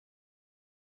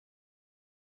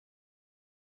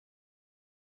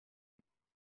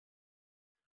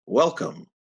Welcome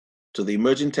to the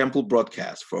Emerging Temple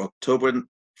broadcast for October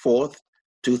 4th,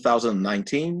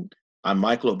 2019. I'm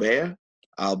Michael Obeah.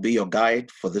 I'll be your guide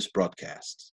for this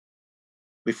broadcast.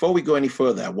 Before we go any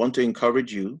further, I want to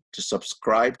encourage you to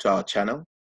subscribe to our channel.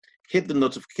 Hit the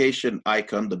notification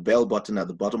icon, the bell button at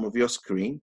the bottom of your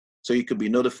screen, so you can be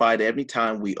notified every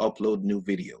time we upload new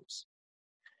videos.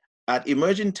 At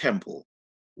Emerging Temple,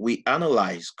 we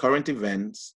analyze current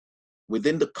events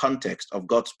within the context of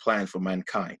God's plan for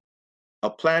mankind, a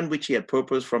plan which he had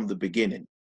purposed from the beginning,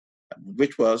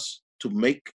 which was to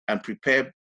make and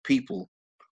prepare people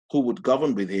who would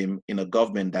govern with him in a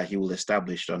government that he will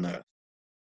establish on earth.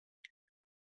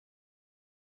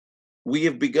 We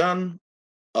have begun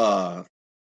to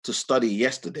study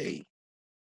yesterday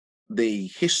the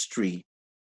history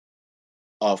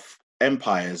of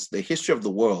empires, the history of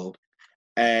the world,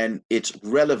 and its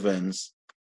relevance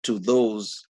to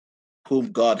those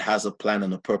whom God has a plan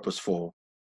and a purpose for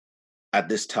at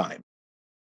this time.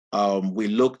 We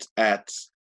looked at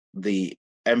the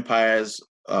empires,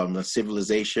 the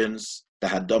civilizations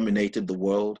that had dominated the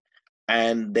world,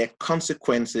 and their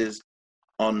consequences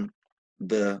on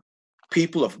the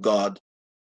people of God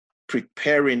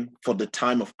preparing for the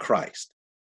time of Christ.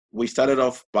 We started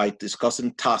off by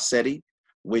discussing Tar-Seti,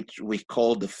 which we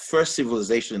call the first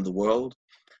civilization in the world,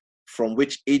 from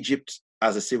which Egypt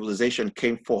as a civilization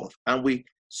came forth. And we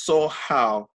saw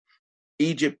how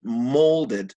Egypt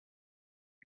molded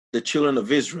the children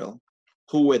of Israel,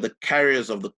 who were the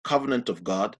carriers of the covenant of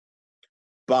God,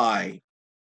 by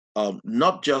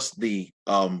not just the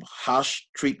harsh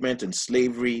treatment and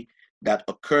slavery that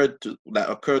occurred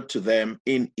to them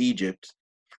in Egypt,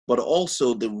 but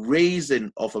also the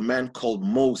raising of a man called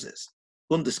Moses,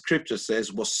 whom the scripture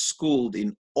says was schooled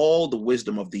in all the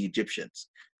wisdom of the Egyptians,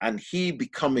 and he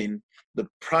becoming the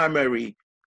primary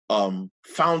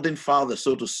founding father,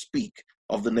 so to speak,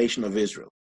 of the nation of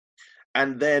Israel.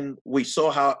 And then we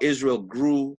saw how Israel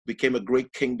grew, became a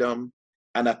great kingdom,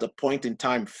 and at the point in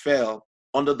time fell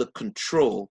under the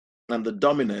control and the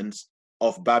dominance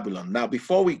of Babylon. Now,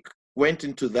 before we went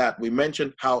into that, we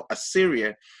mentioned how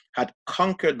Assyria had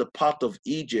conquered the part of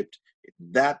Egypt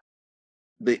that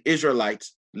the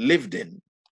Israelites lived in,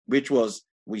 which was,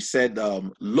 we said,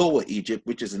 Lower Egypt,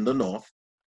 which is in the north,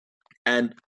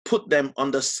 and put them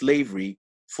under slavery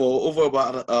for over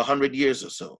about 100 years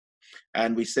or so.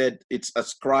 And we said it's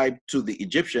ascribed to the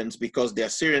Egyptians because the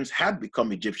Assyrians had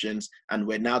become Egyptians and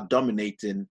were now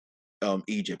dominating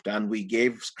Egypt. And we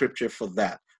gave scripture for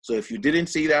that. So if you didn't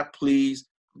see that, please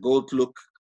go look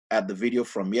at the video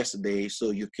from yesterday so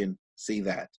you can see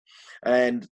that.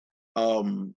 And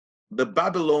the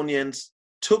Babylonians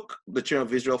took the children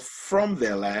of Israel from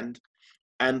their land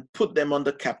and put them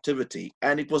under captivity.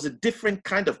 And it was a different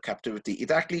kind of captivity.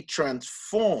 It actually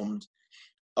transformed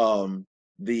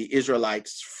the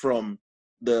Israelites from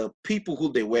the people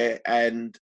who they were.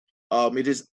 And it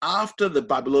is after the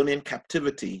Babylonian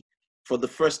captivity, for the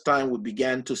first time, we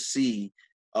began to see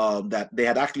that they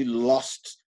had actually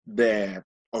lost their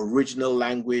original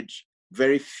language.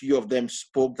 Very few of them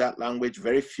spoke that language.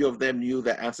 Very few of them knew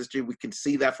their ancestry. We can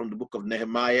see that from the book of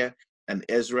Nehemiah and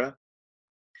Ezra.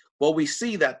 Well, we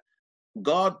see that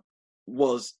God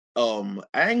was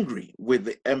angry with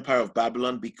the empire of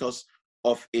Babylon because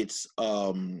of its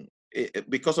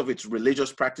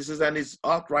religious practices and its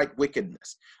outright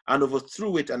wickedness, and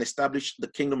overthrew it and established the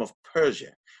kingdom of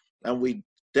Persia. And we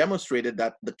demonstrated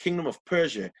that the kingdom of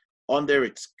Persia, under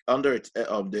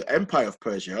the empire of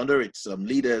Persia, under its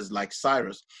leaders like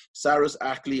Darius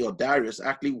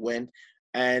actually went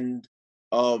and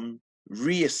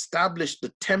reestablished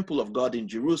the temple of God in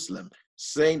Jerusalem,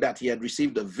 saying that he had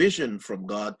received a vision from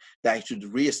God that he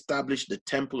should reestablish the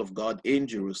temple of God in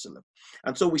Jerusalem.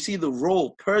 And so we see the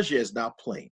role Persia is now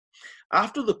playing.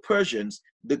 After the Persians,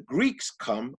 the Greeks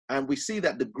come, and we see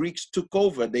that the Greeks took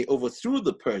over. They overthrew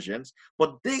the Persians,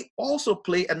 but they also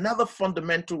play another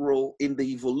fundamental role in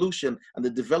the evolution and the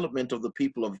development of the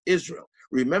people of Israel.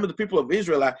 Remember, the people of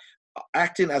Israel are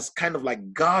acting as kind of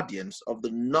like guardians of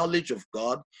the knowledge of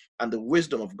God and the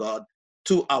wisdom of God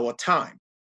to our time.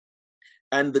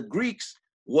 And the Greeks,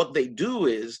 what they do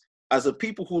is, as a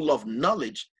people who love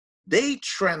knowledge, they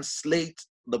translate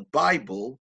the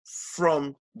Bible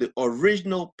from the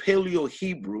original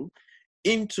Paleo-Hebrew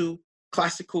into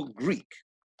classical Greek.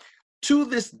 To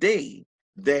this day,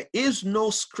 there is no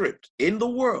script in the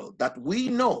world that we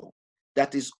know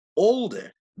that is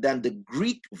older than the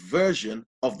Greek version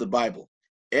of the Bible.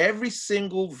 Every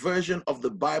single version of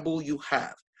the Bible you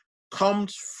have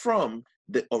comes from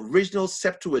the original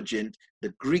Septuagint,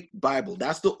 the Greek Bible.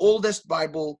 That's the oldest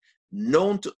Bible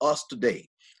known to us today.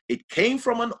 It came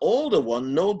from an older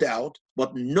one, no doubt,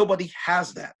 but nobody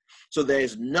has that. So there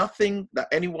is nothing that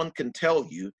anyone can tell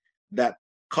you that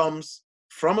comes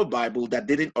from a Bible that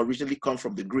didn't originally come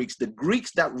from the Greeks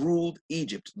that ruled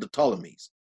Egypt, the Ptolemies,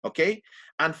 okay?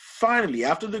 And finally,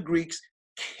 after the Greeks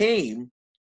came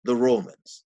the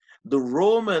Romans. The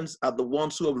Romans are the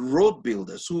ones who are road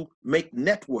builders, who make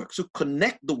networks, who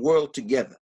connect the world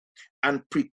together and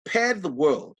prepare the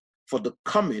world for the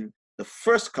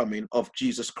first coming of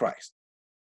Jesus Christ.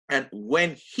 And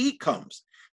when he comes,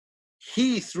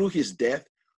 he, through his death,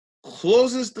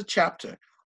 closes the chapter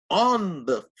on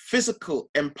the physical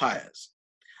empires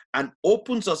and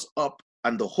opens us up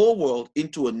and the whole world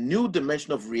into a new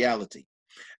dimension of reality.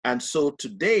 And so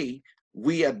today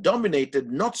we are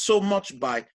dominated not so much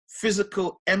by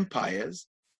physical empires,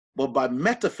 but by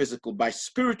metaphysical, by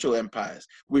spiritual empires.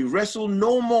 We wrestle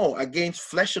no more against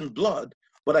flesh and blood,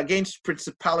 but against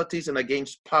principalities and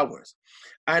against powers.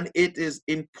 And it is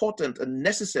important and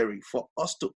necessary for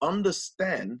us to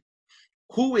understand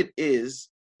who it is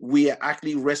we are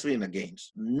actually wrestling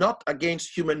against. Not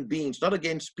against human beings, not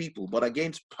against people, but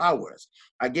against powers,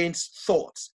 against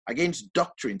thoughts, against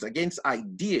doctrines, against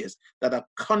ideas that are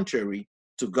contrary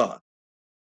to God.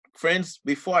 Friends,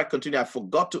 before I continue, I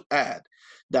forgot to add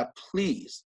that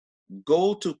please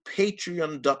go to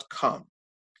patreon.com.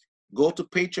 Go to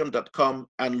patreon.com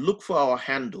and look for our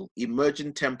handle,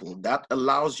 Emerging Temple. That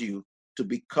allows you to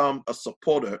become a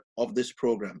supporter of this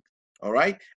program. All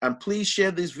right? And please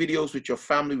share these videos with your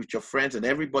family, with your friends, and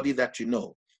everybody that you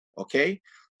know. Okay?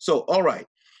 So, all right.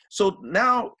 So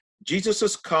now Jesus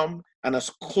has come and has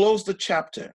closed the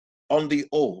chapter on the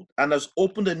old and has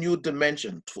opened a new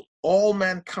dimension to all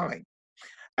mankind.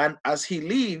 And as he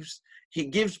leaves, he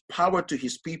gives power to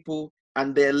his people,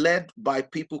 and they're led by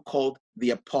people called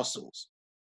the apostles.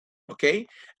 Okay?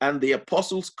 And the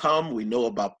apostles come, we know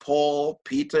about Paul,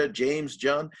 Peter, James,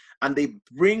 John, and they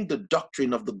bring the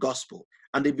doctrine of the gospel.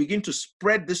 And they begin to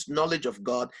spread this knowledge of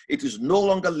God. It is no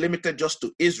longer limited just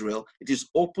to Israel. It is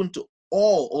open to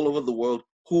all over the world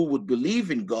who would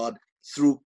believe in God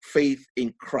through faith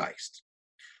in Christ.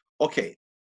 Okay.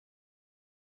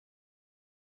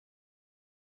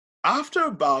 After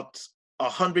about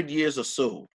 100 years or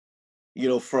so,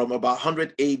 from about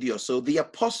 100 AD or so, the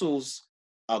apostles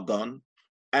are gone.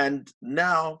 And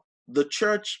now the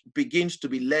church begins to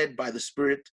be led by the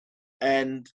Spirit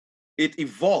and it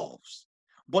evolves.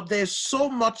 But there's so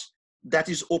much that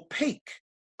is opaque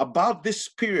about this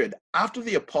period after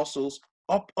the apostles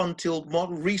up until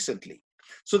more recently,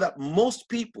 so that most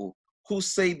people who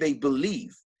say they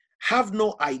believe have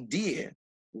no idea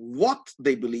what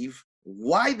they believe,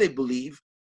 why they believe,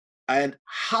 and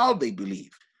how they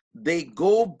believe. They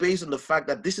go based on the fact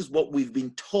that this is what we've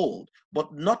been told,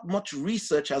 but not much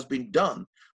research has been done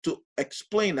to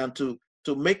explain and to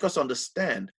make us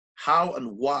understand how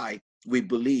and why we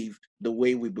believe the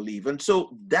way we believe. And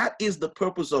so that is the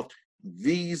purpose of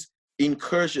these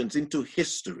incursions into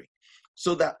history,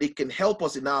 so that it can help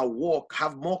us in our walk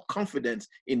have more confidence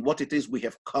in what it is we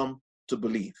have come to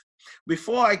believe.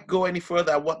 Before I go any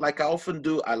further, like I often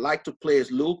do, I like to play a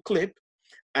little clip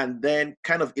and then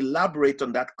kind of elaborate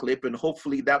on that clip, and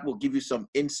hopefully that will give you some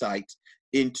insight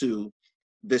into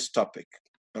this topic.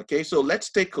 Okay, so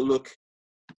let's take a look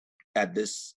at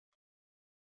this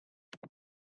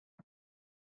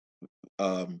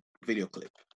video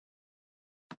clip.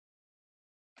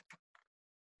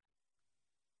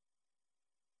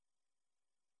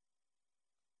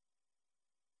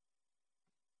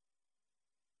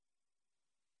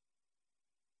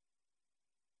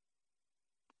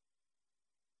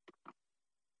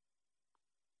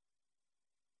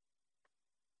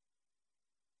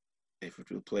 If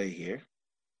it will play here.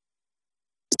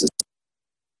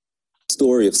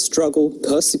 Story of struggle,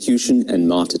 persecution, and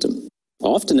martyrdom,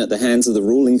 often at the hands of the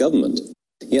ruling government.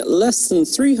 Yet less than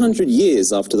 300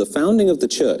 years after the founding of the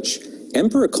church,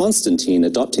 Emperor Constantine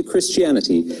adopted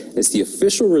Christianity as the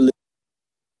official religion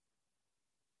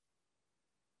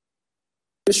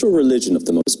of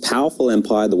the most powerful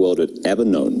empire the world had ever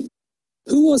known.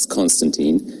 Who was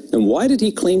Constantine, and why did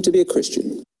he claim to be a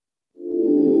Christian?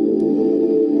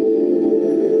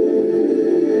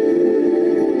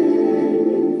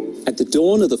 At the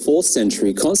dawn of the 4th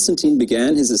century, Constantine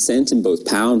began his ascent in both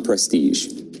power and prestige.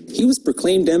 He was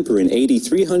proclaimed emperor in AD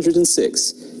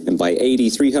 306, and by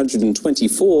AD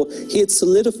 324, he had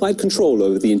solidified control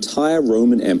over the entire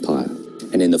Roman Empire.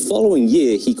 And in the following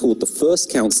year, he called the First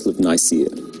Council of Nicaea.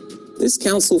 This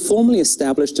council formally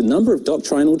established a number of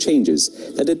doctrinal changes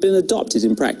that had been adopted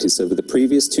in practice over the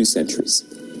previous 2 centuries.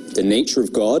 The nature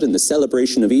of God and the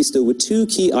celebration of Easter were 2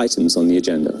 key items on the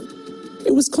agenda.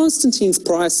 It was Constantine's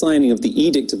prior signing of the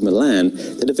Edict of Milan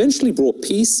that eventually brought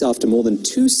peace after more than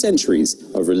 2 centuries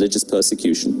of religious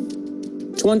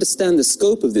persecution. To understand the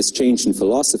scope of this change in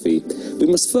philosophy, we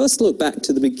must first look back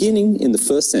to the beginning in the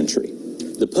 1st century.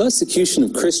 The persecution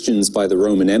of Christians by the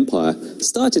Roman Empire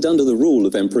started under the rule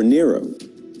of Emperor Nero.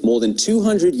 More than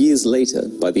 200 years later,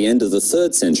 by the end of the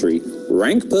 3rd century,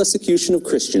 rank persecution of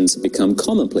Christians had become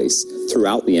commonplace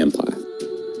throughout the empire.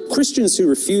 Christians who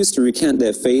refused to recant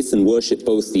their faith and worship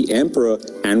both the emperor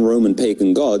and Roman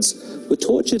pagan gods were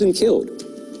tortured and killed.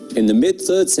 In the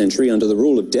mid-3rd century, under the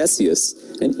rule of Decius,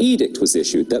 an edict was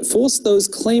issued that forced those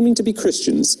claiming to be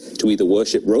Christians to either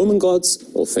worship Roman gods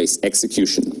or face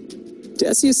execution.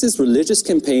 Decius's religious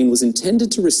campaign was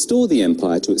intended to restore the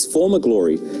empire to its former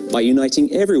glory by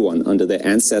uniting everyone under their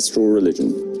ancestral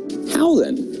religion. How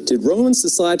then did Roman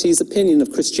society's opinion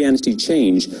of Christianity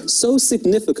change so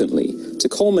significantly to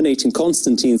culminate in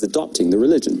Constantine's adopting the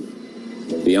religion?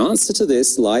 The answer to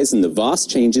this lies in the vast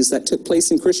changes that took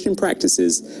place in Christian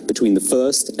practices between the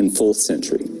 1st and 4th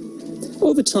century.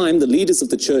 Over time, the leaders of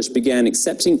the church began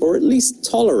accepting or at least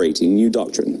tolerating new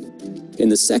doctrine. In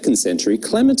the 2nd century,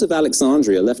 Clement of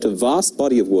Alexandria left a vast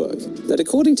body of work that,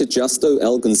 according to Justo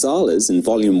L. Gonzalez in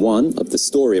Volume 1 of The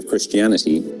Story of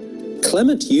Christianity,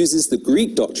 Clement uses the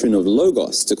Greek doctrine of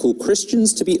logos to call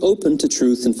Christians to be open to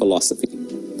truth and philosophy.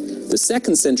 The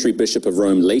 2nd century Bishop of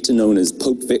Rome, later known as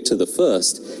Pope Victor I,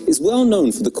 is well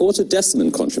known for the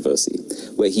Quartodeciman controversy,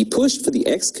 where he pushed for the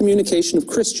excommunication of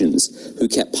Christians who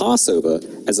kept Passover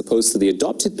as opposed to the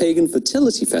adopted pagan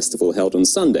fertility festival held on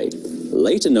Sunday,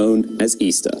 later known as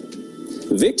Easter.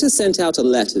 Victor sent out a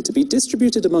letter to be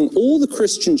distributed among all the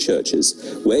Christian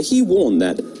churches, where he warned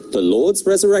that the Lord's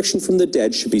resurrection from the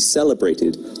dead should be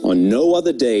celebrated on no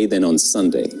other day than on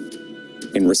Sunday.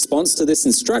 In response to this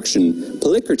instruction,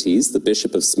 Polycrates, the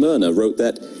bishop of Smyrna, wrote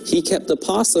that he kept the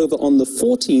Passover on the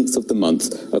 14th of the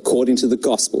month according to the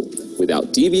gospel,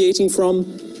 without deviating from,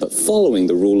 but following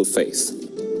the rule of faith.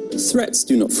 Threats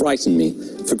do not frighten me,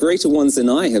 for greater ones than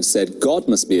I have said God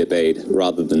must be obeyed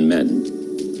rather than men.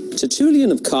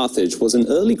 Tertullian of Carthage was an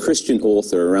early Christian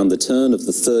author around the turn of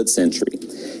the 3rd century.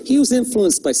 He was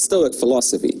influenced by Stoic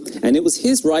philosophy, and it was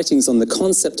his writings on the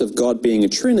concept of God being a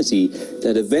trinity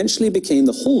that eventually became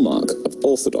the hallmark of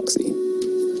orthodoxy.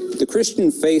 The Christian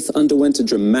faith underwent a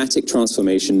dramatic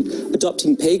transformation,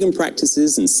 adopting pagan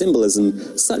practices and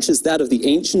symbolism such as that of the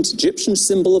ancient Egyptian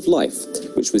symbol of life,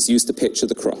 which was used to picture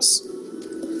the cross.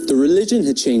 The religion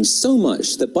had changed so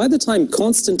much that by the time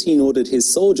Constantine ordered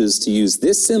his soldiers to use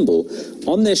this symbol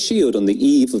on their shield on the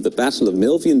eve of the Battle of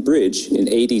Milvian Bridge in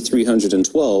AD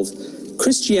 312,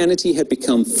 Christianity had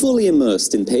become fully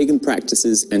immersed in pagan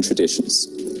practices and traditions.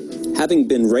 Having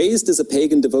been raised as a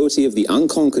pagan devotee of the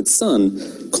unconquered sun,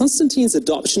 Constantine's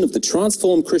adoption of the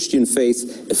transformed Christian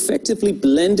faith effectively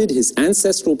blended his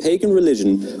ancestral pagan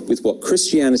religion with what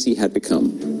Christianity had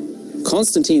become.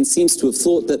 Constantine seems to have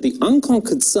thought that the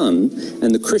unconquered sun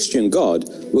and the Christian God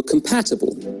were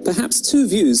compatible, perhaps 2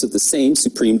 views of the same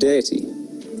supreme deity.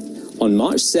 On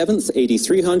March 7th, AD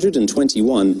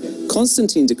 321,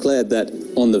 Constantine declared that,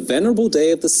 on the venerable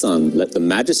day of the sun, let the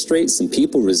magistrates and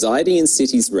people residing in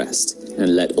cities rest,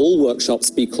 and let all workshops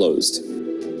be closed.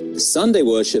 Sunday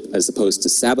worship, as opposed to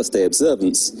Sabbath day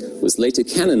observance, was later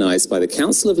canonized by the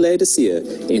Council of Laodicea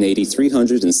in AD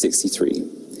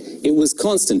 363. It was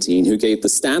Constantine who gave the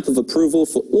stamp of approval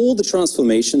for all the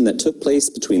transformation that took place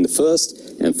between the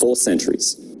 1st and 4th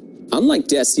centuries. Unlike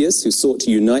Decius, who sought to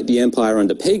unite the empire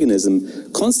under paganism,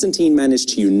 Constantine managed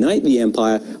to unite the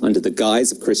empire under the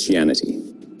guise of Christianity.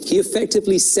 He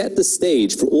effectively set the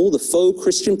stage for all the faux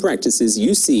Christian practices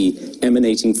you see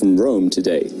emanating from Rome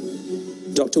today.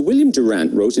 Dr. William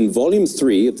Durant wrote in Volume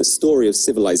 3 of The Story of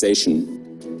Civilization,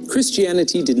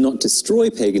 Christianity did not destroy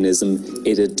paganism,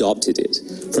 it adopted it.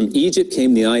 From Egypt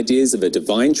came the ideas of a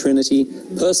divine trinity,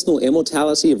 personal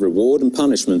immortality of reward and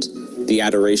punishment, the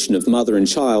adoration of mother and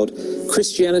child.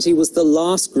 Christianity was the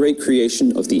last great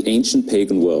creation of the ancient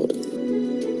pagan world.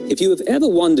 If you have ever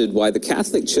wondered why the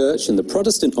Catholic Church and the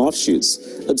Protestant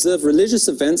offshoots observe religious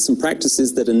events and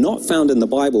practices that are not found in the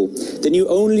Bible, then you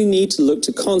only need to look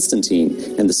to Constantine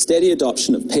and the steady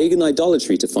adoption of pagan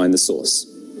idolatry to find the source.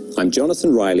 I'm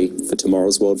Jonathan Riley for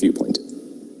Tomorrow's World Viewpoint.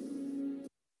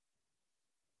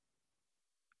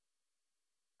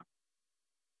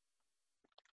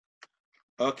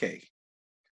 Okay,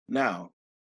 now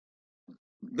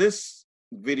this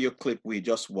video clip we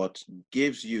just watched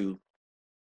gives you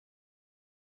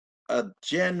a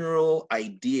general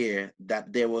idea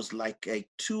that there was like a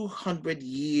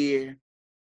 200-year,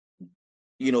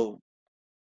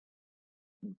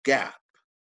 gap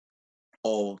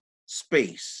or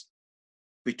space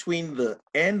between the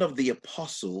end of the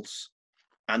apostles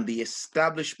and the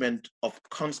establishment of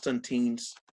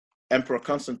Emperor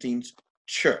Constantine's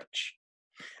church.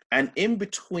 And in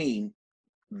between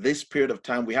this period of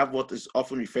time, we have what is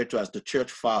often referred to as the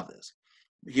church fathers.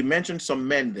 He mentioned some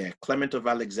men there, Clement of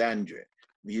Alexandria.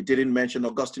 He didn't mention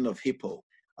Augustine of Hippo.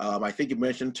 I think he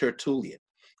mentioned Tertullian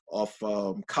of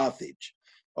Carthage.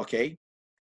 Okay.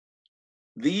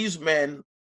 These men,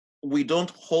 we don't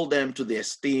hold them to the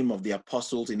esteem of the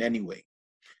apostles in any way.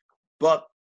 But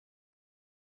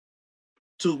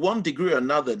to one degree or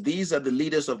another, these are the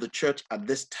leaders of the church at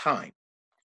this time,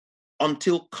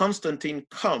 until Constantine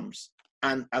comes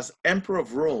and, as Emperor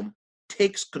of Rome,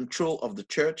 takes control of the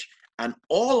church and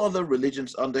all other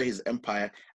religions under his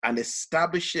empire and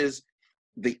establishes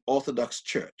the Orthodox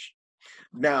Church.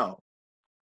 Now,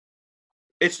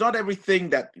 it's not everything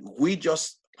that we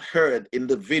just heard in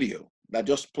the video that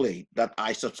just played that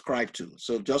I subscribe to.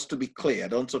 So just to be clear, I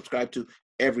don't subscribe to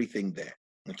everything there,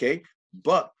 okay?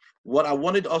 But what I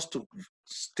wanted us to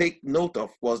take note of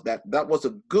was that that was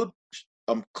a good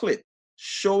clip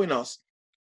showing us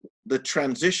the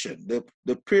transition,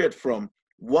 the period from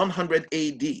 100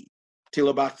 AD till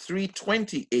about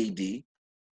 320 AD,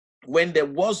 when there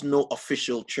was no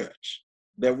official church.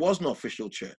 There was no official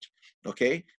church,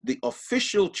 okay? The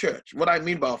official church, what I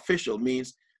mean by official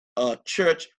means a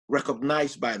church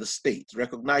recognized by the state,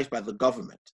 recognized by the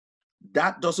government.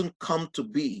 That doesn't come to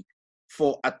be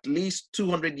for at least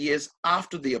 200 years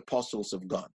after the apostles have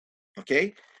gone,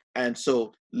 okay? And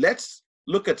so let's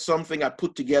look at something I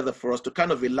put together for us to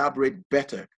kind of elaborate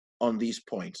better on these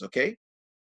points, okay?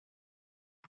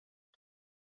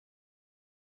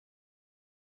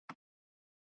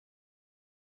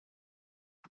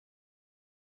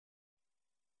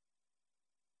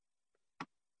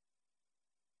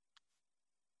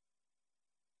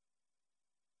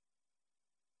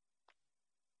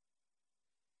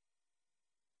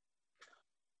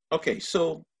 Okay,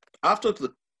 so after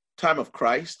the time of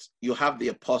Christ, you have the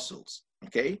apostles,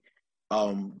 okay?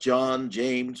 John,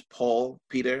 James, Paul,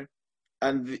 Peter,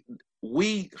 and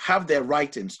we have their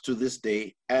writings to this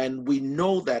day, and we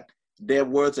know that their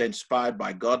words are inspired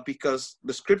by God because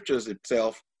the scriptures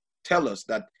itself tell us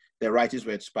that their writings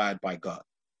were inspired by God.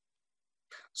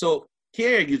 So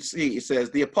here you see, it says,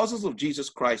 the apostles of Jesus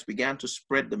Christ began to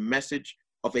spread the message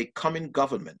of a coming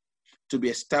government to be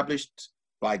established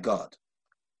by God.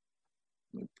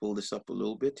 Let me pull this up a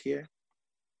little bit here.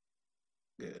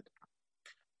 Good.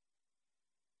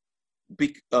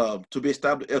 To be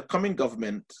established, a coming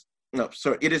government. No,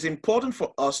 sorry. It is important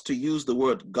for us to use the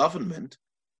word government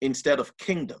instead of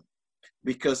kingdom,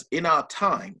 because in our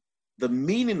time, the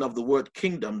meaning of the word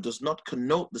kingdom does not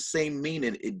connote the same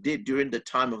meaning it did during the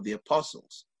time of the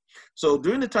apostles. So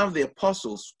during the time of the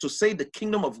apostles, to say the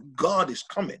kingdom of God is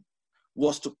coming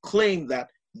was to claim that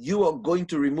you are going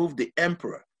to remove the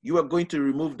emperor, you are going to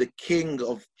remove the king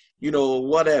of,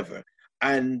 whatever,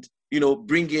 and,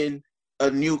 bring in a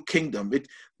new kingdom.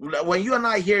 When you and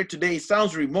I hear today, it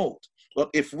sounds remote. But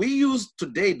if we use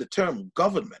today the term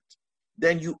government,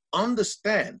 then you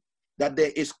understand that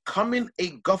there is coming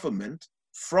a government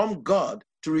from God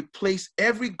to replace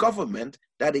every government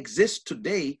that exists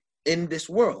today in this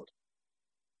world.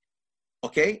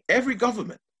 Okay? Every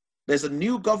government. There's a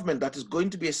new government that is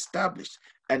going to be established.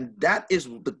 And that is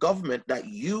the government that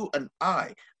you and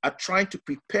I are trying to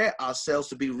prepare ourselves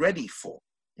to be ready for.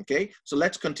 Okay, so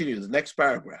let's continue the next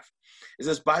paragraph. It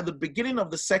says, by the beginning of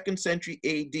the 2nd century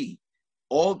AD,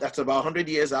 that's about 100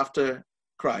 years after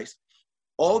Christ,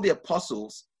 all the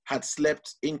apostles had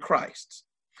slept in Christ.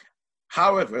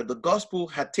 However, the gospel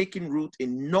had taken root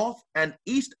in North and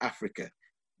East Africa,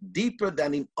 deeper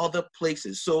than in other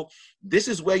places. So this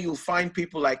is where you'll find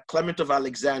people like Clement of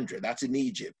Alexandria, that's in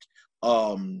Egypt,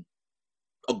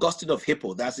 Augustine of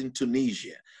Hippo, that's in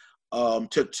Tunisia,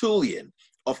 Tertullian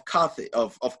of Carthage,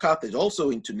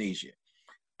 also in Tunisia,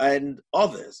 and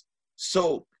others.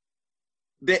 So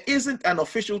there isn't an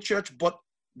official church, but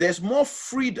there's more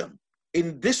freedom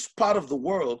in this part of the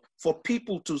world for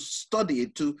people to study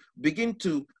it, to begin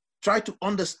to try to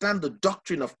understand the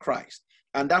doctrine of Christ.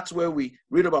 And that's where we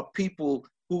read about people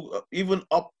who, even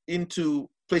up into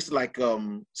places like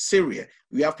Syria,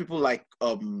 we have people like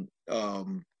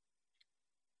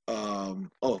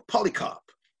Polycarp.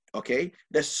 Okay,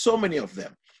 there's so many of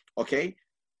them. Okay,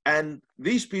 and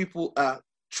these people are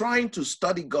trying to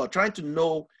study God, trying to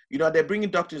know. They're bringing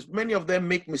doctrines. Many of them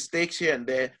make mistakes here and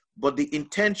there, but the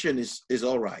intention is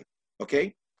all right.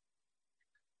 Okay.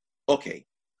 Okay.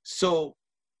 So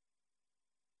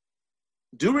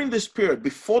during this period,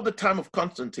 before the time of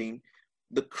Constantine,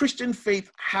 the Christian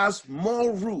faith has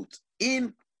more root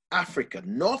in Africa,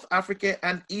 North Africa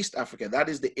and East Africa. That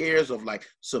is the areas of like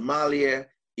Somalia,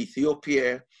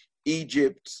 Ethiopia,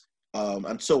 Egypt,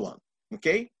 and so on.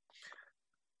 Okay.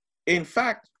 In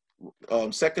fact,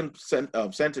 second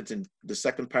sentence in the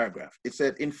second paragraph, it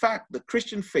said, in fact, the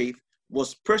Christian faith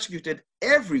was persecuted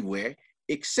everywhere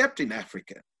except in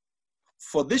Africa.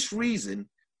 For this reason,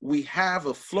 we have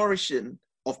a flourishing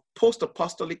of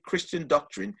post-apostolic Christian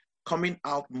doctrine coming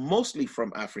out mostly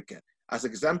from Africa, as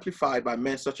exemplified by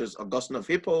men such as Augustine of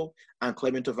Hippo and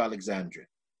Clement of Alexandria.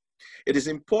 It is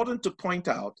important to point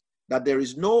out that there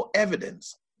is no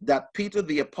evidence that Peter,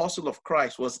 the apostle of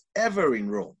Christ, was ever in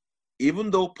Rome, even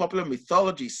though popular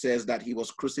mythology says that he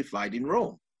was crucified in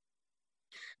Rome.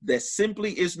 There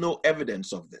simply is no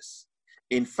evidence of this.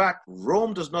 In fact,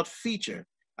 Rome does not feature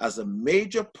as a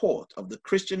major port of the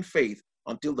Christian faith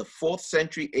until the 4th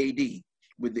century AD,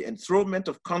 with the enthronement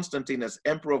of Constantine as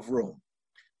Emperor of Rome.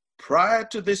 Prior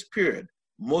to this period,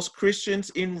 most Christians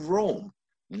in Rome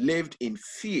lived in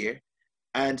fear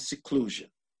and seclusion.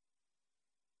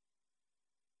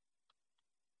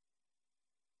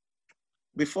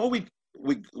 Before we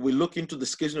look into the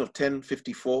schism of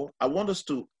 1054, I want us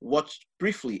to watch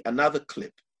briefly another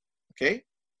clip, okay?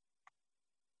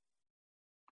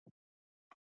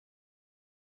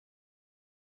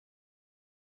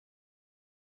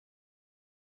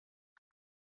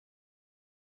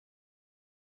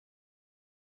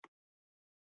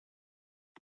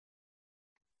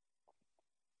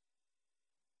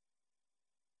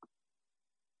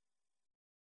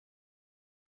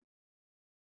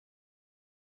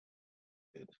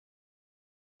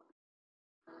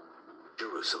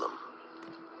 Jerusalem.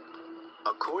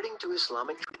 According to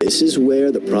Islamic, this is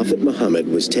where the Prophet Muhammad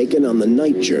was taken on the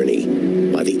night journey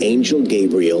by the angel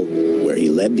Gabriel, where he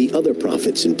led the other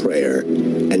prophets in prayer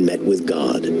and met with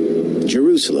God.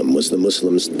 Jerusalem was the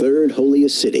Muslims' third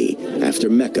holiest city after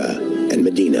Mecca and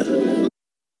Medina.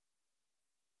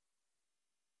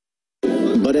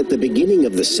 But at the beginning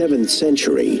of the 7th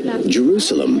century,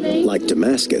 Jerusalem, like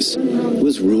Damascus,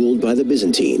 was ruled by the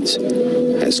Byzantines.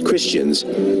 As Christians,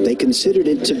 they considered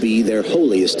it to be their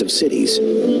holiest of cities.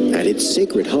 At its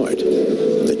sacred heart,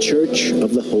 the Church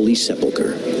of the Holy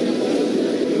Sepulchre.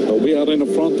 We are in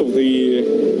front of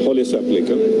the Holy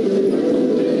Sepulchre,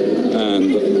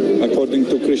 and according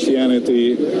to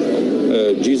Christianity,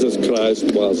 Jesus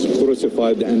Christ was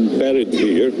crucified and buried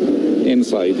here,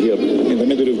 inside here, in the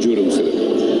middle of Jerusalem.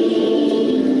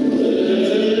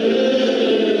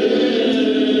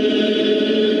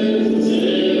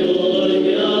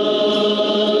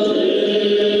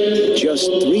 Just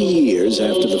 3 years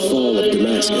after the fall of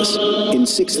Damascus, in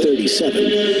 637,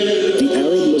 the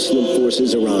Arab Muslim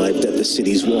forces arrived at the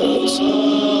city's walls.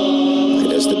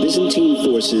 And as the Byzantine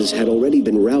forces had already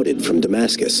been routed from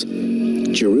Damascus,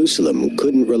 Jerusalem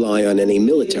couldn't rely on any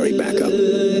military backup.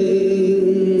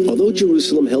 Although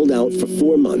Jerusalem held out for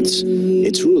 4 months,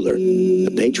 its ruler,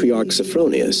 the Patriarch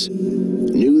Sophronius,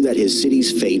 knew that his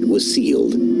city's fate was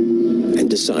sealed and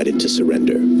decided to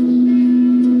surrender.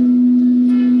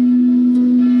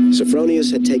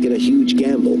 Sophronius had taken a huge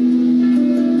gamble.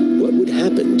 What would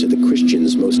happen to the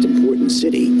Christians' most important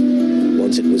city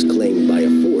once it was claimed by a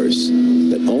force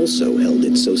that also held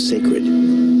it so sacred?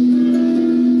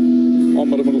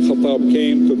 Umar ibn al-Khattab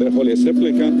came to the Holy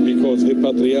Sepulchre because the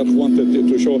Patriarch wanted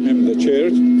to show him the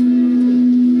church.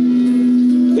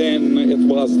 Then it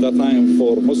was the time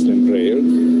for Muslim prayer,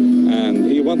 and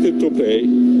he wanted to pray,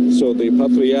 so the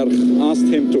Patriarch asked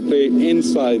him to pray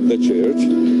inside the church,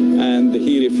 and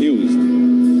he refused.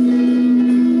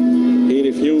 He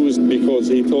refused because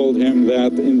he told him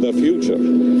that in the future,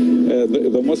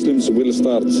 the Muslims will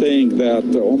start saying that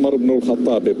Umar ibn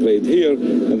al-Khattab prayed here,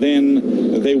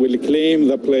 then they will claim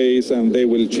the place and they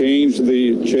will change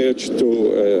the church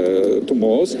to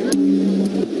mosque.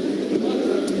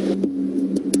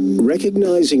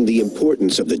 Recognizing the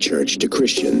importance of the church to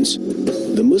Christians,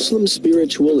 the Muslim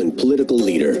spiritual and political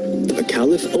leader, the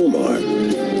Caliph Omar,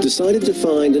 decided to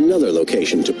find another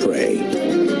location to pray,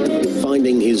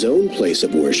 finding his own place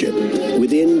of worship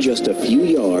within just a few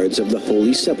yards of the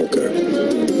Holy Sepulchre,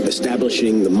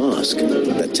 establishing the mosque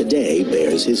that today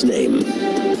bears his name.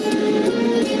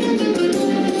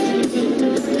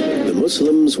 The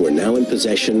Muslims were now in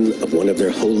possession of one of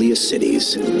their holiest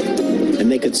cities,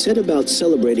 and they could set about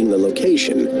celebrating the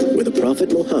location where the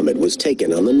Prophet Muhammad was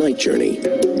taken on the night journey.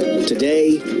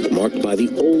 Today, marked by the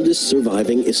oldest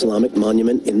surviving Islamic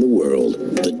monument in the world,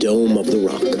 the Dome of the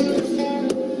Rock.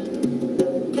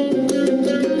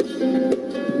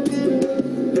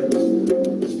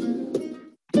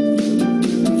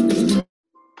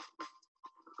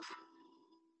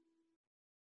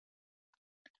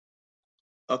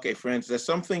 Okay, friends, there's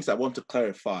some things I want to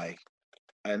clarify,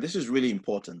 and this is really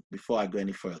important before I go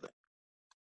any further.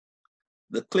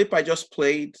 The clip I just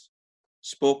played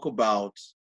spoke about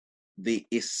the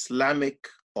Islamic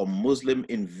or Muslim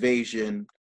invasion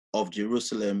of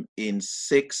Jerusalem in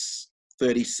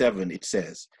 637, it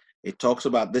says. It talks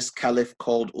about this caliph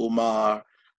called Umar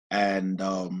and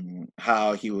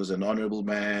how he was an honorable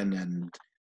man and,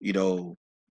 you know,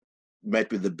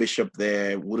 met with the bishop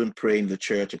there, wouldn't pray in the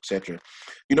church, etc.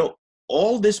 You know,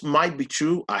 all this might be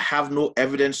true. I have no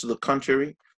evidence to the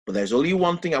contrary, but there's only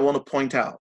one thing I want to point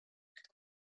out.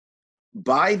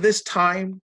 By this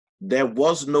time, there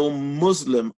was no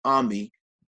Muslim army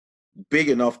big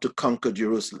enough to conquer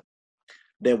Jerusalem.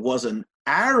 There was an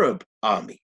Arab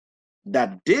army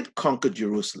that did conquer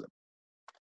Jerusalem.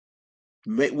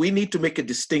 We need to make a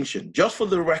distinction, just for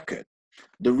the record.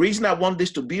 The reason I want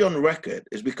this to be on record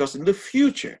is because in the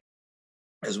future,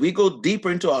 as we go deeper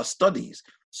into our studies,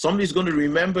 somebody's going to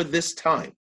remember this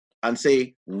time and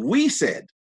say, we said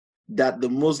that the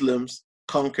Muslims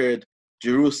conquered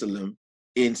Jerusalem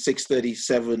in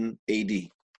 637 AD.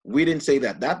 We didn't say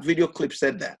that. That video clip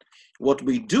said that. What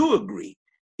we do agree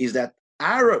is that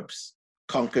Arabs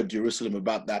conquered Jerusalem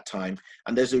about that time,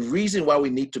 and there's a reason why we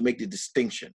need to make the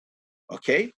distinction,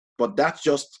 okay? But that's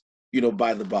just, you know,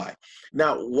 by the by.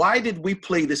 Now, why did we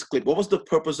play this clip? What was the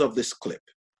purpose of this clip,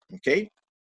 okay?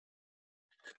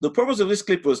 The purpose of this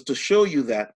clip was to show you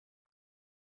that,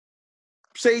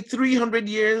 say, 300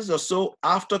 years or so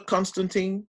after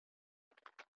Constantine,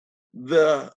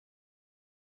 the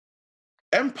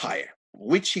empire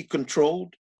which he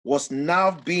controlled was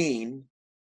now being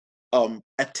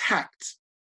attacked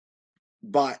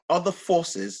by other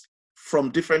forces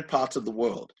from different parts of the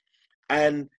world.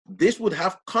 And this would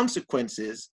have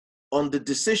consequences on the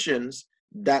decisions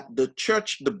that the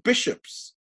church, the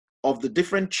bishops of the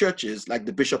different churches, like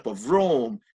the Bishop of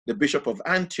Rome, the Bishop of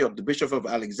Antioch, the Bishop of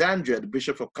Alexandria, the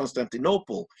Bishop of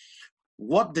Constantinople,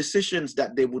 what decisions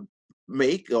that they would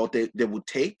make or they would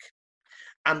take,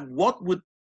 and what would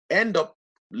end up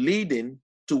leading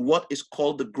to what is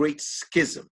called the Great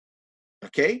Schism.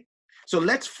 Okay? So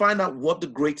let's find out what the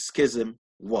Great Schism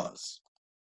was.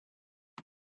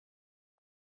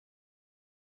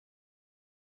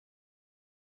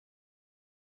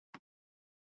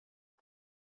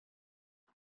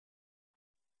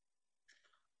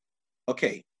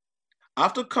 Okay.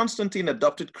 After Constantine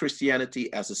adopted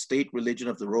Christianity as a state religion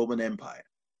of the Roman Empire,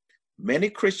 many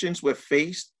Christians were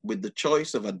faced with the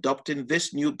choice of adopting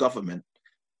this new government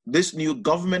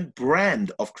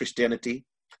brand of Christianity,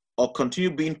 or continue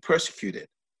being persecuted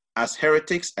as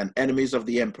heretics and enemies of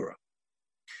the emperor.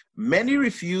 Many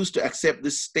refused to accept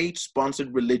this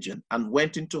state-sponsored religion and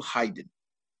went into hiding.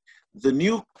 The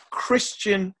new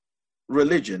Christian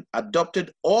religion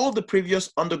adopted all the previous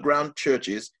underground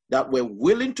churches that were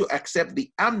willing to accept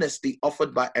the amnesty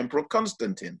offered by Emperor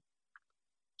Constantine.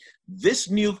 This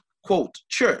new, quote,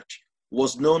 church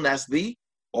was known as the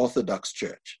Orthodox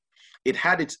Church. It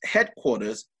had its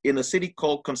headquarters in a city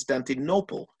called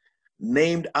Constantinople,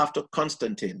 named after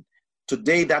Constantine.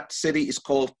 Today, that city is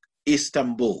called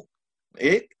Istanbul,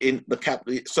 in the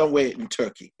capital, somewhere in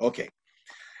Turkey. Okay.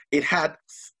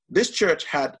 This church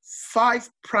had 5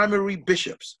 primary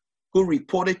bishops who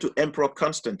reported to Emperor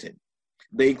Constantine.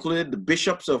 They included the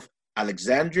bishops of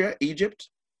Alexandria, Egypt,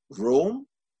 Rome,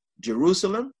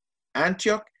 Jerusalem,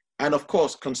 Antioch, and of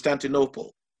course,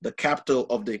 Constantinople, the capital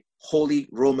of the Holy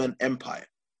Roman Empire.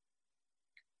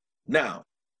 Now,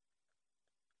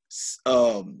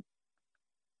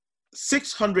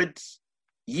 600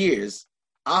 years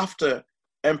after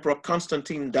Emperor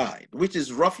Constantine died, which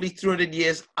is roughly 300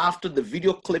 years after the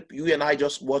video clip you and I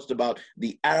just watched about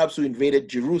the Arabs who invaded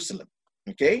Jerusalem,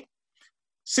 okay?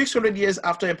 600 years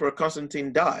after Emperor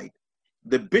Constantine died,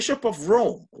 the Bishop of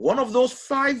Rome, one of those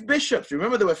 5 bishops,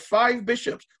 remember there were 5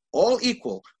 bishops, all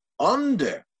equal,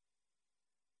 under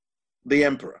the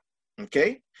emperor,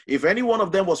 okay? If any one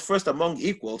of them was first among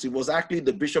equals, it was actually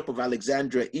the Bishop of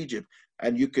Alexandria, Egypt,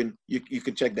 and you can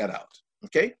check that out,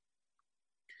 okay?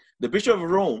 The Bishop of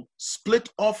Rome split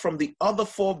off from the other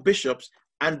 4 bishops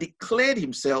and declared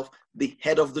himself the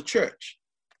head of the church.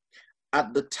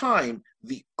 At the time,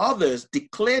 the others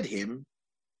declared him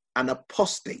an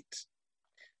apostate.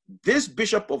 This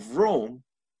Bishop of Rome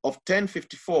of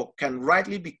 1054 can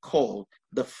rightly be called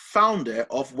the founder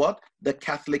of what? The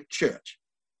Catholic Church.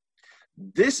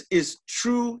 This is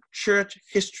true church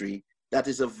history that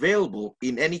is available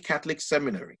in any Catholic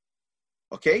seminary.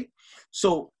 Okay?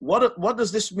 So what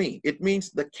does this mean? It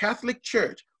means the Catholic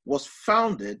Church was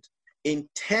founded in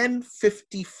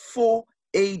 1054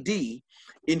 AD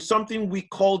in something we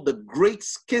call the Great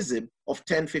Schism of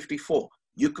 1054.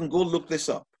 You can go look this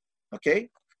up, okay?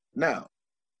 Now,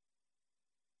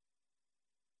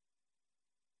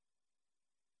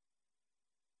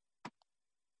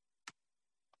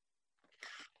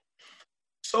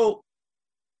 so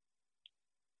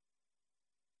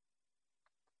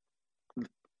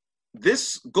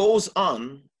this goes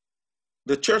on.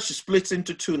 The church splits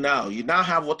into two now. You now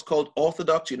have what's called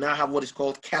Orthodox. You now have what is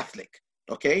called Catholic,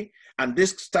 okay? And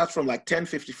this starts from like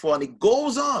 1054, and it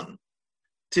goes on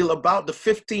till about the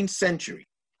 15th century.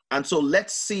 And so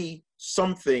let's see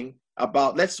something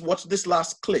about, let's watch this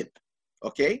last clip,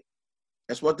 okay?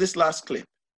 Let's watch this last clip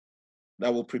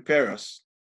that will prepare us.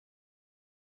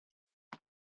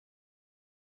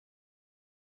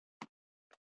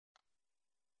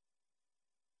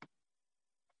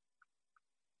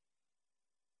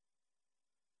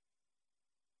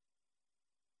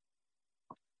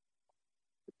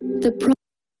 The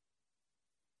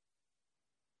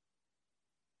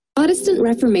Protestant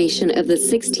Reformation of the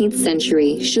 16th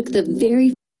century shook the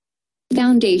very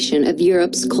foundation of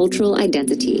Europe's cultural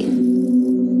identity.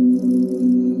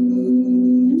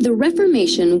 The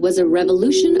Reformation was a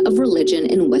revolution of religion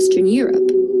in Western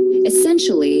Europe.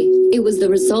 Essentially, it was the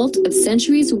result of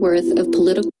centuries' worth of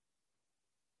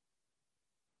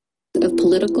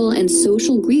political and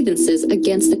social grievances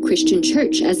against the Christian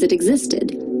church as it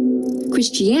existed.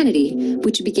 Christianity,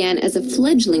 which began as a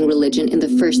fledgling religion in the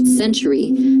 1st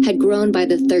century, had grown by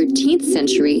the 13th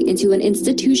century into an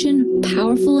institution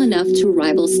powerful enough to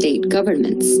rival state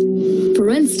governments. For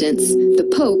instance, the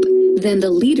Pope, then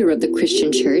the leader of the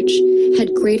Christian church,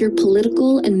 had greater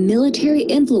political and military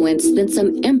influence than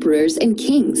some emperors and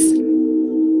kings.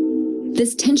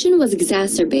 This tension was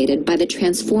exacerbated by the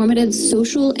transformative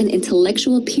social and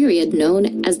intellectual period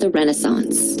known as the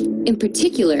Renaissance. In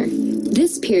particular,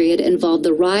 this period involved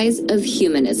the rise of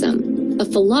humanism, a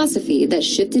philosophy that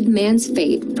shifted man's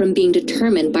fate from being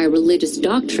determined by religious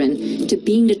doctrine to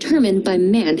being determined by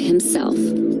man himself.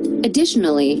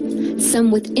 Additionally, some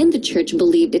within the church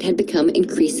believed it had become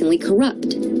increasingly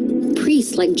corrupt.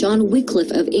 Priests like John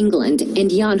Wycliffe of England and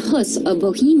Jan Hus of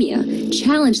Bohemia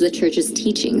challenged the church's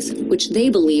teachings, which they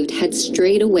believed had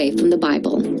strayed away from the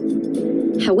Bible.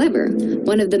 However,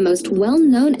 one of the most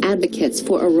well-known advocates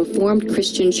for a reformed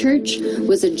Christian church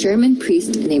was a German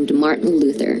priest named Martin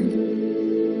Luther.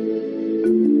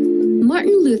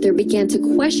 Martin Luther began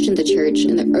to question the church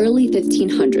in the early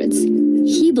 1500s.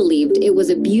 He believed it was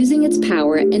abusing its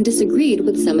power and disagreed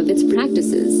with some of its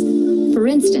practices. For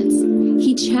instance,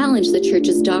 he challenged the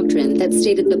church's doctrine that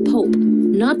stated the Pope,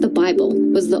 not the Bible,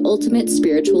 was the ultimate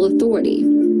spiritual authority.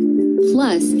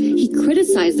 Plus, he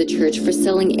criticized the church for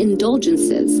selling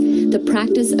indulgences, the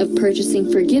practice of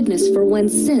purchasing forgiveness for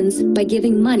one's sins by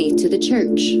giving money to the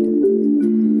church.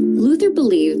 Luther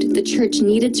believed the church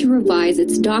needed to revise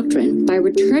its doctrine by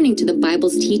returning to the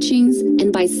Bible's teachings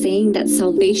and by saying that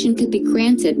salvation could be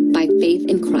granted by faith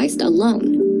in Christ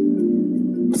alone.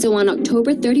 So on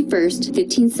October 31st,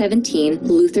 1517,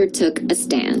 Luther took a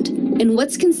stand. In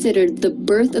what's considered the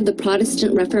birth of the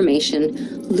Protestant Reformation,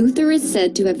 Luther is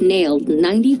said to have nailed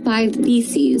 95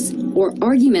 theses, or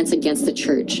arguments against the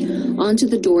church, onto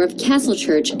the door of Castle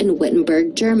Church in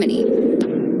Wittenberg, Germany.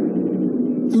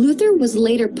 Luther was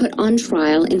later put on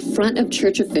trial in front of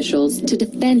church officials to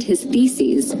defend his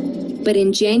theses, but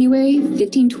in January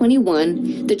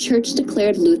 1521, the church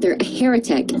declared Luther a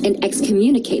heretic and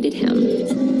excommunicated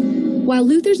him. While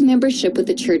Luther's membership with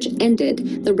the church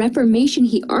ended, the Reformation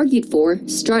he argued for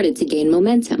started to gain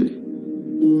momentum.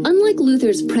 Unlike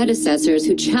Luther's predecessors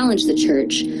who challenged the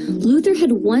church, Luther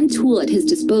had one tool at his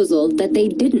disposal that they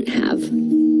didn't have: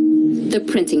 the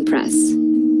printing press.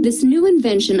 This new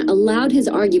invention allowed his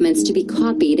arguments to be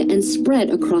copied and spread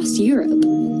across Europe.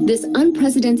 This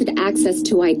unprecedented access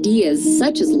to ideas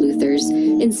such as Luther's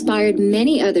inspired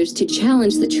many others to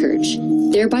challenge the church,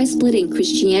 thereby splitting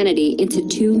Christianity into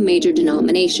two major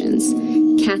denominations,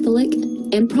 Catholic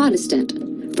and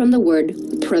Protestant, from the word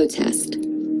protest.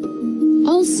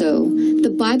 Also,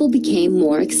 the Bible became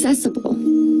more accessible.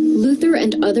 Luther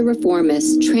and other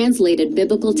reformists translated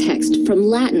biblical text from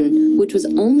Latin, which was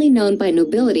only known by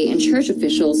nobility and church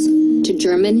officials, to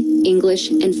German, English,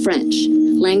 and French,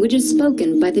 languages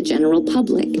spoken by the general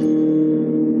public.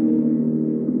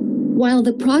 While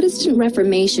the Protestant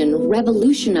Reformation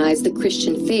revolutionized the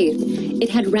Christian faith, it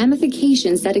had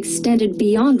ramifications that extended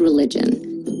beyond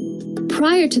religion.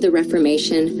 Prior to the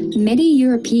Reformation, many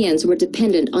Europeans were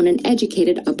dependent on an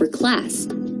educated upper class.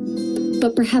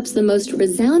 But perhaps the most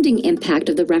resounding impact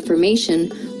of the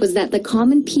Reformation was that the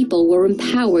common people were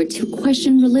empowered to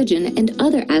question religion and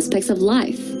other aspects of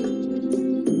life.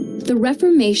 The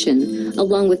Reformation,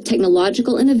 along with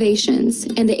technological innovations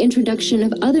and the introduction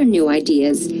of other new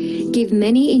ideas, gave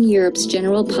many in Europe's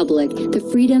general public the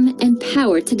freedom and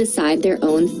power to decide their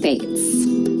own fates.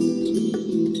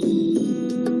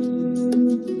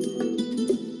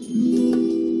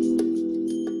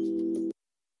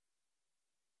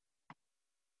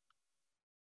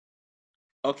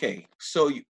 Okay,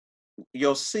 so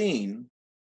you're seeing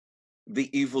the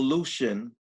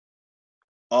evolution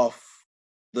of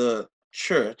the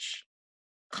church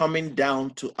coming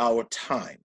down to our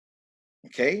time.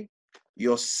 Okay,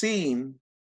 you're seeing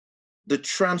the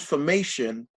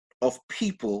transformation of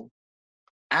people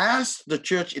as the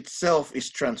church itself is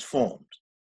transformed.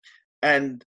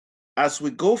 And as we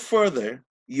go further,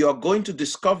 you're going to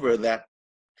discover that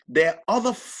there are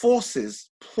other forces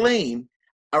playing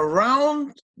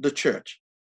around the church,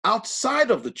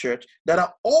 outside of the church, that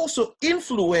are also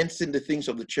influencing the things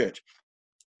of the church.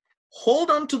 Hold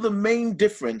on to the main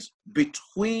difference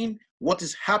between what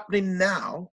is happening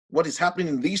now, what is happening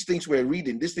in these things we're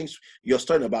reading, these things you're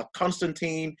studying about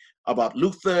Constantine, about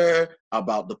Luther,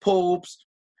 about the popes.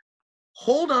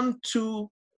 Hold on to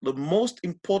the most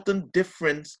important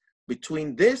difference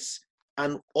between this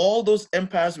and all those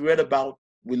empires we read about,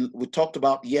 we talked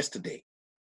about yesterday.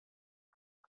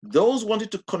 Those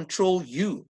wanted to control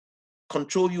you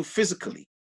physically.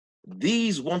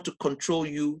 These want to control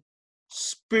you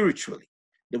spiritually.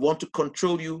 They want to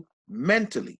control you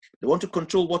mentally. They want to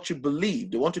control what you believe.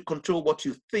 They want to control what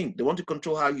you think. They want to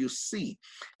control how you see.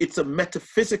 It's a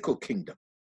metaphysical kingdom.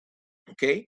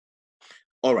 Okay?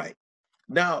 All right.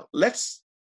 Now let's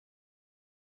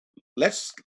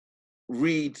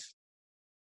read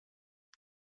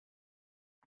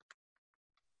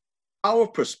our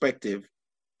perspective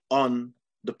on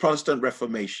the Protestant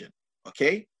Reformation.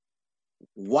 Okay?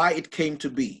 Why it came to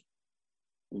be.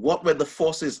 What were the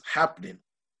forces happening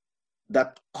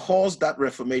that caused that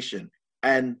Reformation,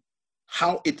 and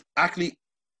how it actually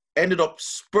ended up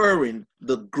spurring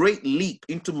the great leap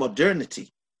into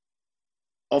modernity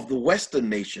of the Western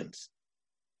nations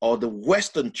or the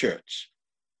Western church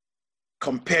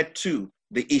compared to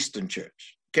the Eastern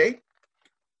church. Okay?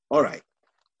 All right.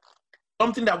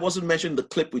 Something that wasn't mentioned in the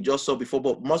clip we just saw before,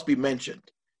 but must be mentioned,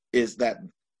 is that,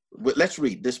 let's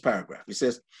read this paragraph. It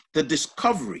says, the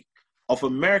discovery of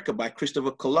America by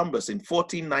Christopher Columbus in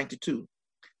 1492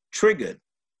 triggered,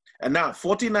 and now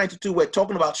 1492, we're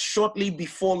talking about shortly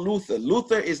before Luther.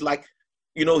 Luther is like,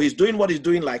 he's doing what he's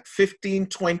doing like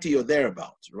 1520 or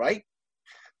thereabouts, right?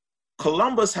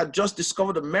 Columbus had just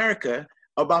discovered America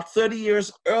about 30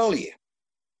 years earlier.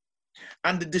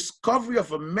 And the discovery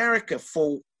of America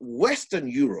for Western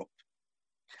Europe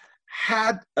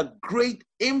had a great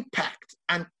impact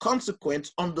and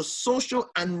consequence on the social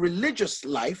and religious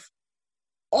life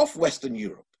of Western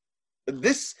Europe.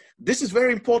 This is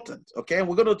very important, okay?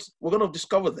 We're gonna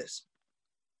discover this.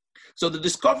 So the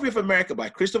discovery of America by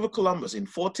Christopher Columbus in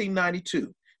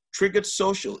 1492 triggered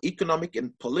social, economic,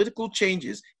 and political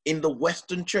changes in the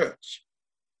Western church.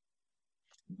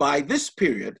 By this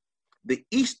period, the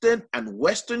Eastern and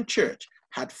Western church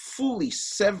had fully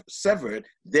severed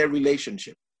their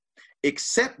relationship,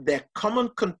 except their common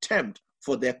contempt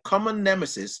for their common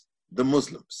nemesis, the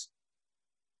Muslims.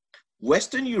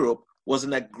 Western Europe was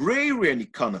an agrarian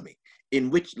economy in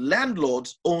which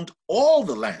landlords owned all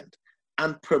the land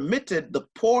and permitted the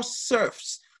poor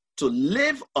serfs to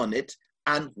live on it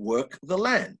and work the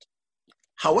land.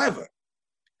 However,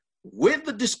 with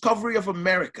the discovery of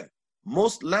America,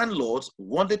 most landlords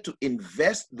wanted to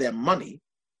invest their money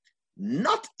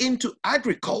not into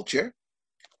agriculture,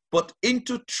 but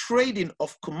into trading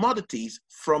of commodities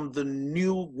from the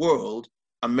New World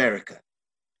America.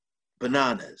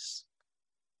 Bananas,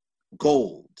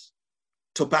 gold,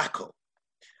 tobacco.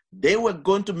 They were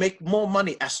going to make more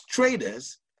money as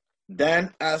traders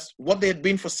than as what they had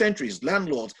been for centuries,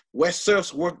 landlords, where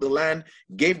serfs worked the land,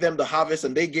 gave them the harvest,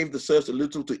 and they gave the serfs a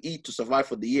little to eat to survive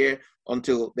for the year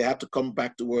until they had to come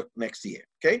back to work next year,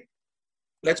 okay?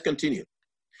 Let's continue.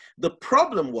 The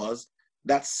problem was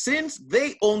that since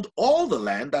they owned all the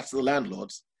land, that's the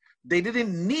landlords, they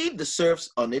didn't need the serfs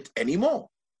on it anymore.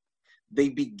 They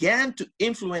began to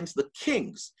influence the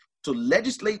kings to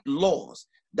legislate laws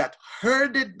that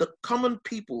herded the common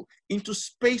people into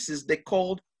spaces they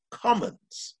called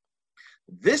commons.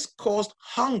 This caused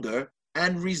hunger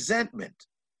and resentment.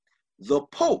 The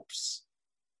popes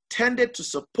tended to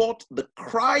support the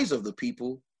cries of the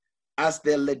people, as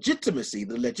their legitimacy,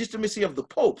 the legitimacy of the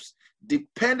popes,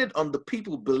 depended on the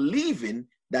people believing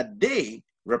that they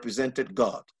represented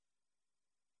God.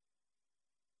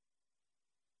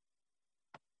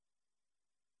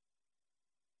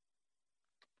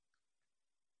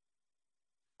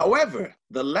 However,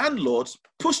 the landlords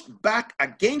pushed back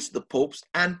against the popes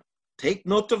and, take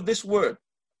note of this word,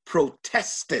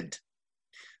 protested.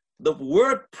 The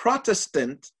word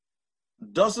Protestant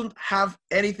doesn't have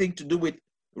anything to do with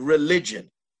religion.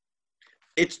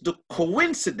 It's the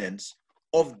coincidence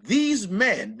of these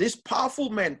men, these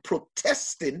powerful men,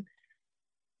 protesting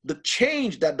the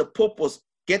change that the Pope was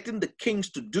getting the kings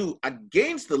to do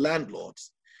against the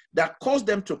landlords that caused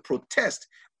them to protest.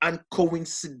 And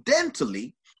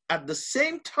coincidentally, at the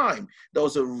same time, there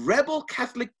was a rebel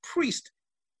Catholic priest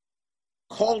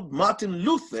called Martin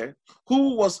Luther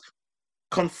who was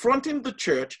confronting the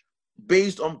church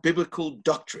based on biblical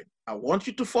doctrine. I want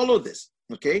you to follow this,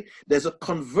 okay? There's a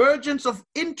convergence of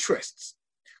interests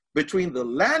between the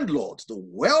landlords, the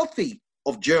wealthy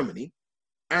of Germany,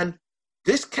 and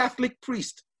this Catholic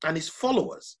priest and his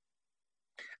followers.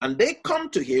 And they come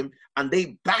to him and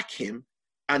they back him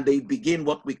and they begin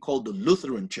what we call the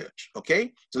Lutheran Church,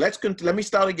 okay? So let me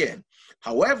start again.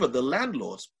 However, the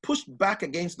landlords pushed back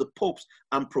against the popes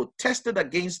and protested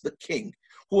against the king,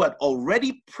 who had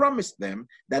already promised them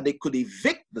that they could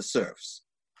evict the serfs.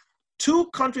 Two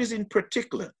countries in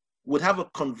particular would have a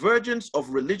convergence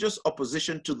of religious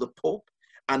opposition to the Pope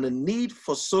and a need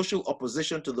for social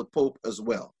opposition to the Pope as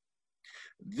well.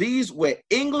 These were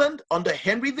England under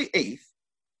Henry VIII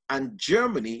and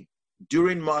Germany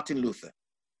during Martin Luther.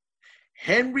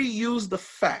 Henry used the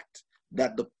fact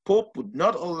that the Pope would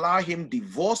not allow him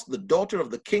divorce the daughter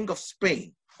of the King of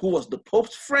Spain, who was the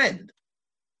Pope's friend,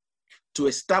 to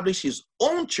establish his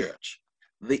own church,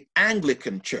 the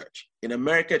Anglican Church. In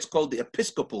America, it's called the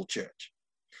Episcopal Church.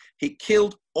 He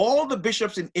killed all the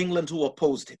bishops in England who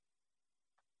opposed him.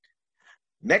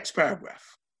 Next paragraph.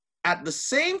 At the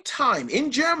same time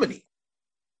in Germany,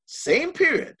 same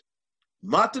period,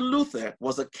 Martin Luther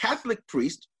was a Catholic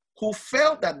priest who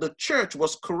felt that the church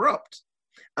was corrupt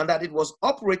and that it was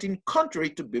operating contrary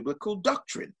to biblical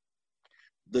doctrine.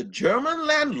 The German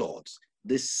landlords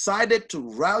decided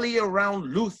to rally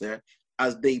around Luther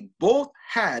as they both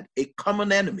had a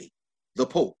common enemy, the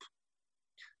Pope.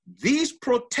 These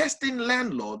protesting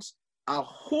landlords are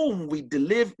whom we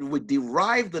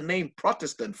derive the name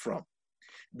Protestant from.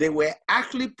 They were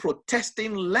actually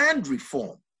protesting land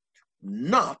reform,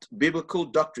 not biblical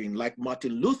doctrine like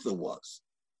Martin Luther was.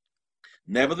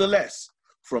 Nevertheless,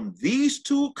 from these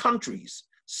two countries,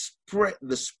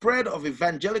 the spread of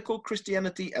evangelical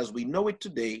Christianity as we know it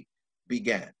today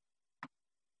began.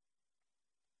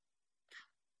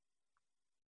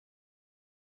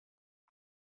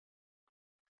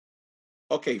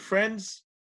 Okay, friends,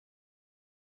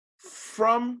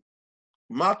 from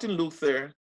Martin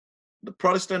Luther, the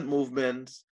Protestant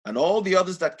movements, and all the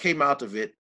others that came out of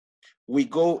it, we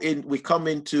come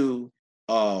into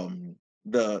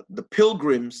the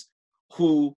Pilgrims,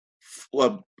 who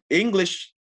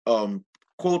English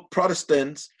quote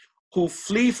Protestants who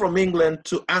flee from England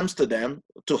to Amsterdam,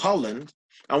 to Holland,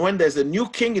 and when there's a new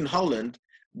king in Holland,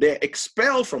 they're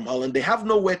expelled from Holland. They have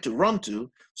nowhere to run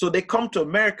to, so they come to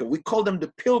America. We call them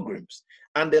the Pilgrims,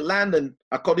 and they land in,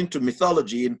 according to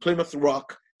mythology, in Plymouth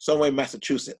Rock, somewhere in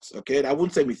Massachusetts, okay? I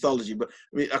wouldn't say mythology, but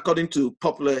according to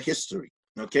popular history,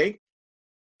 okay?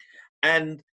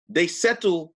 And they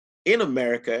settle in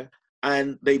America,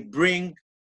 and they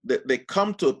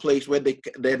come to a place where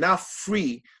they're now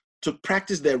free to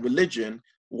practice their religion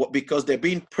because they're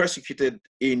being persecuted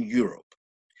in Europe.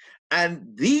 And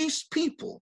these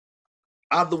people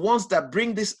are the ones that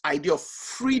bring this idea of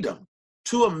freedom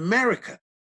to America.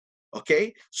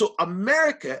 Okay, so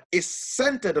America is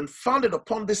centered and founded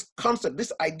upon this concept,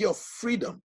 this idea of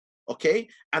freedom, okay,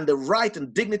 and the right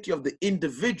and dignity of the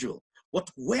individual. But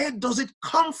where does it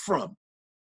come from?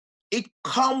 It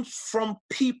comes from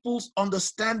people's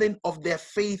understanding of their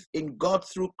faith in God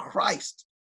through Christ.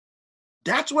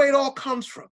 That's where it all comes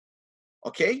from,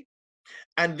 okay?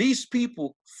 And these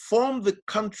people form the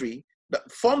country,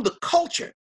 form the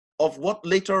culture of what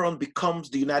later on becomes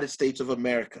the United States of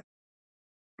America.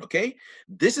 Okay,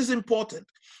 this is important.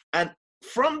 And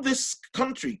from this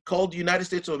country called the United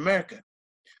States of America,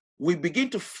 we begin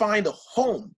to find a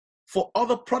home for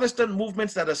other Protestant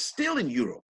movements that are still in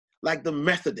Europe, like the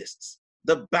Methodists,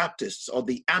 the Baptists, or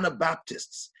the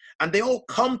Anabaptists. And they all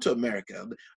come to America.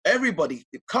 Everybody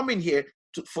come in here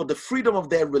for the freedom of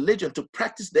their religion, to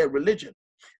practice their religion.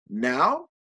 Now,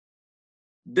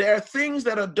 there are things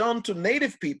that are done to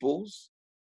native peoples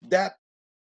that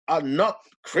are not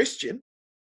Christian.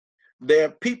 There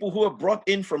are people who are brought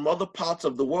in from other parts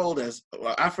of the world, as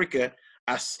Africa,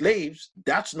 as slaves.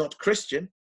 That's not Christian.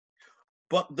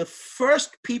 But the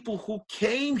first people who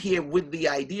came here with the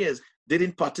ideas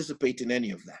didn't participate in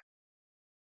any of that.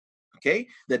 Okay?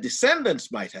 The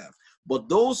descendants might have. but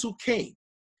those who came,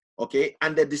 okay,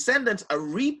 and their descendants are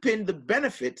reaping the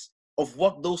benefits of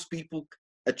what those people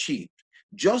achieved,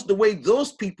 just the way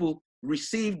those people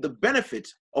received the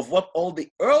benefits of what all the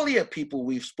earlier people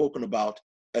we've spoken about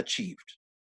achieved.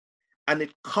 And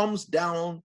it comes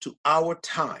down to our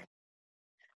time.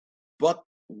 But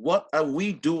what are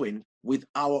we doing with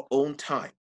our own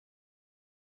time?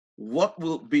 What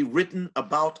will be written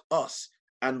about us,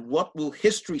 and what will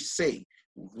history say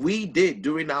we did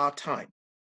during our time?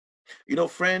 You know,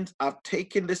 friends, I've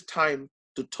taken this time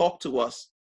to talk to us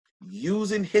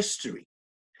using history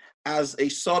as a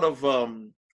sort of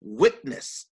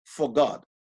witness for God.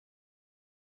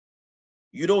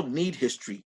 You don't need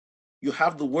history. You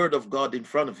have the Word of God in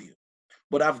front of you.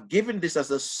 But I've given this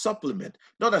as a supplement,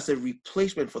 not as a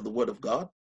replacement for the Word of God,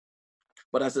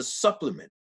 but as a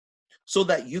supplement, so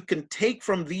that you can take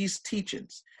from these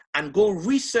teachings and go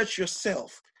research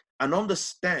yourself and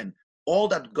understand all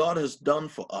that God has done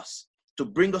for us to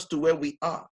bring us to where we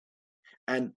are.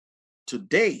 And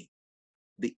today,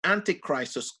 the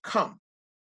Antichrist has come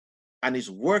and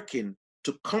is working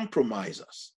to compromise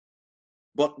us.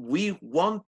 But we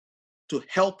want to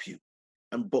help you,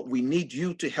 but we need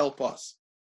you to help us.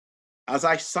 As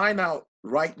I sign out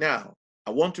right now,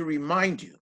 I want to remind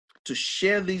you to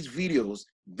share these videos,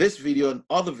 this video and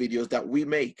other videos that we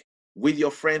make, with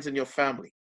your friends and your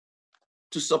family,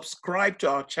 to subscribe to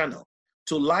our channel,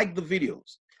 to like the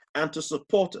videos, and to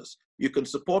support us. You can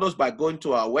support us by going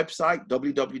to our website,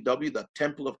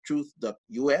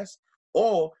 www.templeoftruth.us,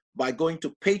 or by going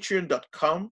to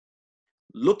patreon.com,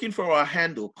 looking for our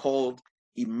handle called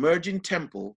Emerging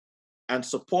Temple, and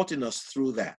supporting us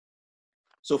through that.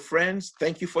 So friends,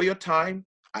 thank you for your time.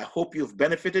 I hope you've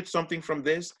benefited something from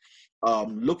this.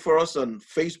 Look for us on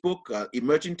Facebook,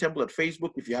 Emerging Temple at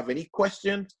Facebook. If you have any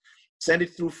questions, send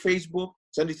it through Facebook,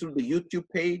 send it through the YouTube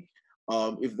page.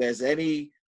 If there's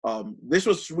any, this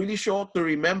was really short to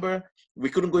remember. We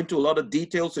couldn't go into a lot of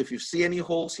details. So if you see any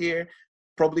holes here,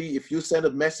 probably if you send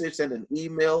a message, send an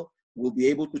email, we'll be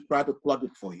able to try to plug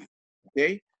it for you.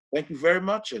 Okay? Thank you very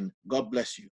much, and God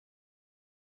bless you.